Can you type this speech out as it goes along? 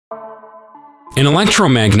An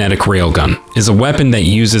electromagnetic railgun is a weapon that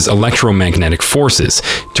uses electromagnetic forces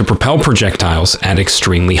to propel projectiles at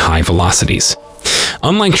extremely high velocities.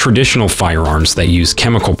 Unlike traditional firearms that use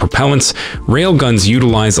chemical propellants, railguns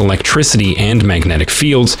utilize electricity and magnetic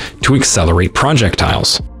fields to accelerate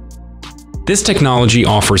projectiles. This technology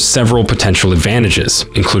offers several potential advantages,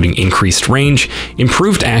 including increased range,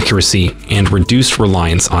 improved accuracy, and reduced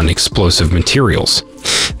reliance on explosive materials.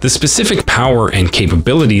 The specific power and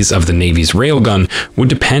capabilities of the Navy's railgun would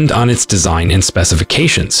depend on its design and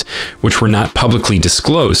specifications, which were not publicly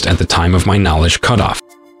disclosed at the time of my knowledge cutoff.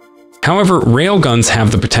 However, railguns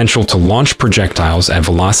have the potential to launch projectiles at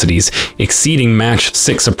velocities exceeding Mach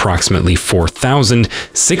 6, approximately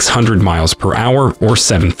 4,600 miles per hour or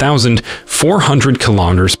 7,400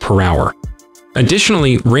 kilometers per hour.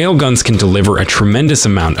 Additionally, railguns can deliver a tremendous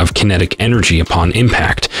amount of kinetic energy upon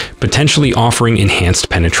impact, potentially offering enhanced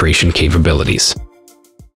penetration capabilities.